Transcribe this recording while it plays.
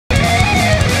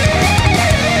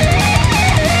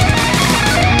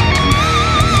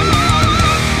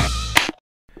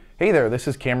Hey there, this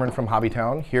is Cameron from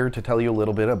HobbyTown, here to tell you a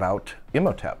little bit about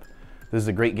Imhotep. This is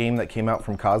a great game that came out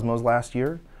from Cosmos last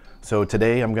year. So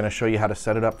today I'm going to show you how to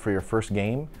set it up for your first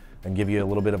game and give you a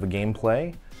little bit of a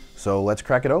gameplay. So let's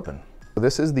crack it open.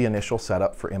 This is the initial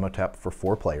setup for Imhotep for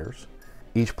 4 players.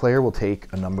 Each player will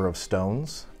take a number of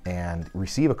stones and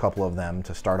receive a couple of them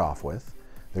to start off with.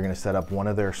 They're going to set up one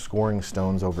of their scoring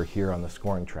stones over here on the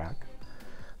scoring track.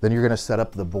 Then you're going to set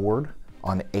up the board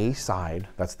on a side,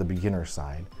 that's the beginner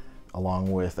side,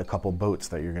 along with a couple boats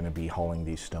that you're going to be hauling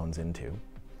these stones into.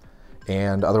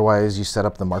 And otherwise you set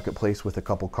up the marketplace with a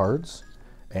couple cards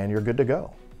and you're good to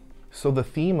go. So the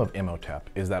theme of Imhotep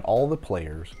is that all the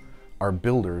players are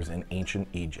builders in ancient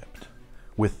Egypt,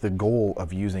 with the goal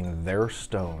of using their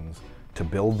stones to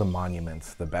build the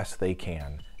monuments the best they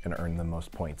can and earn the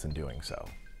most points in doing so.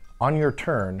 On your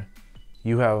turn,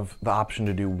 you have the option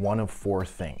to do one of 4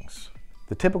 things.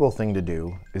 The typical thing to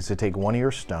do is to take one of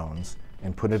your stones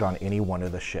and put it on any one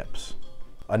of the ships.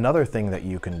 Another thing that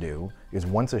you can do is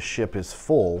once a ship is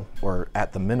full or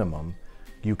at the minimum,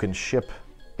 you can ship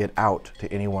it out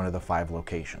to any one of the 5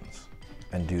 locations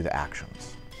and do the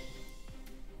actions.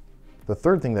 The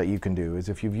third thing that you can do is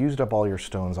if you've used up all your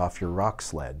stones off your rock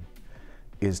sled,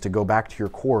 is to go back to your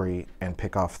quarry and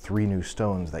pick off 3 new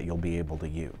stones that you'll be able to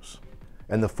use.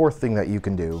 And the fourth thing that you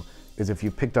can do is if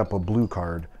you picked up a blue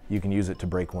card, you can use it to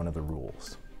break one of the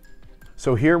rules.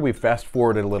 So here we've fast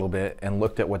forwarded a little bit and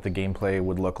looked at what the gameplay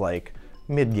would look like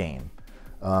mid-game.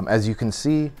 As you can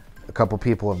see, a couple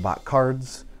people have bought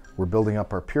cards. We're building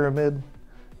up our pyramid.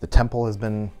 The temple has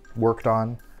been worked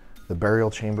on. The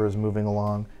burial chamber is moving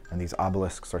along, and these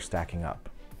obelisks are stacking up.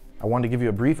 I wanted to give you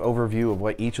a brief overview of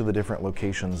what each of the different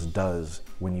locations does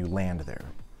when you land there.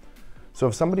 So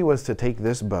if somebody was to take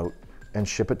this boat and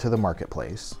ship it to the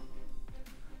marketplace,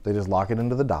 they just lock it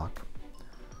into the dock.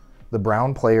 The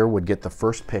brown player would get the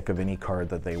first pick of any card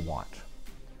that they want.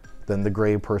 Then the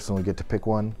gray person would get to pick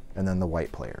one, and then the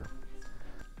white player.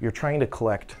 You're trying to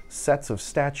collect sets of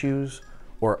statues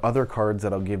or other cards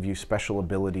that'll give you special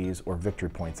abilities or victory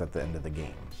points at the end of the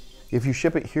game. If you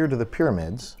ship it here to the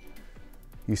pyramids,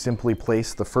 you simply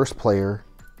place the first player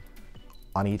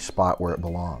on each spot where it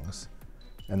belongs.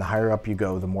 And the higher up you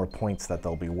go, the more points that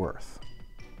they'll be worth.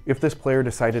 If this player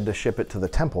decided to ship it to the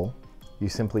temple, you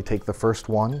simply take the first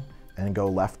one and go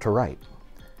left to right.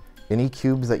 Any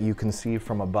cubes that you can see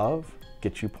from above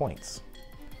get you points.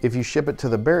 If you ship it to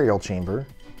the burial chamber,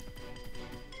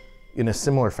 in a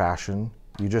similar fashion,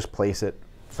 you just place it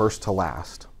first to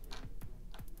last.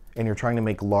 And you're trying to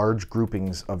make large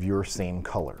groupings of your same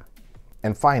color.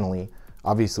 And finally,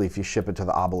 obviously if you ship it to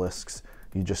the obelisks,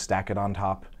 you just stack it on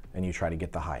top and you try to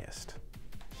get the highest.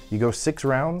 You go 6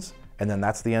 rounds and then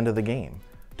that's the end of the game.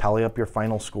 Tally up your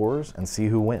final scores and see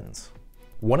who wins.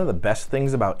 One of the best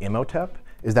things about Imhotep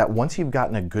is that once you've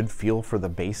gotten a good feel for the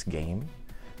base game,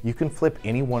 you can flip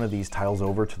any one of these tiles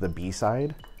over to the B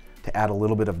side to add a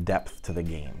little bit of depth to the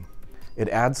game. It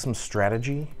adds some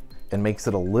strategy and makes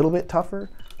it a little bit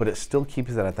tougher, but it still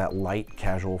keeps it at that light,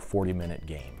 casual 40-minute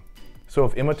game. So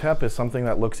if Imhotep is something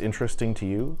that looks interesting to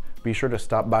you, be sure to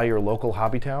stop by your local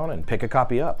HobbyTown and pick a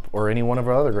copy up, or any one of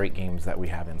our other great games that we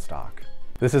have in stock.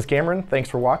 This is Cameron, thanks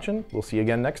for watching, we'll see you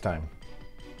again next time.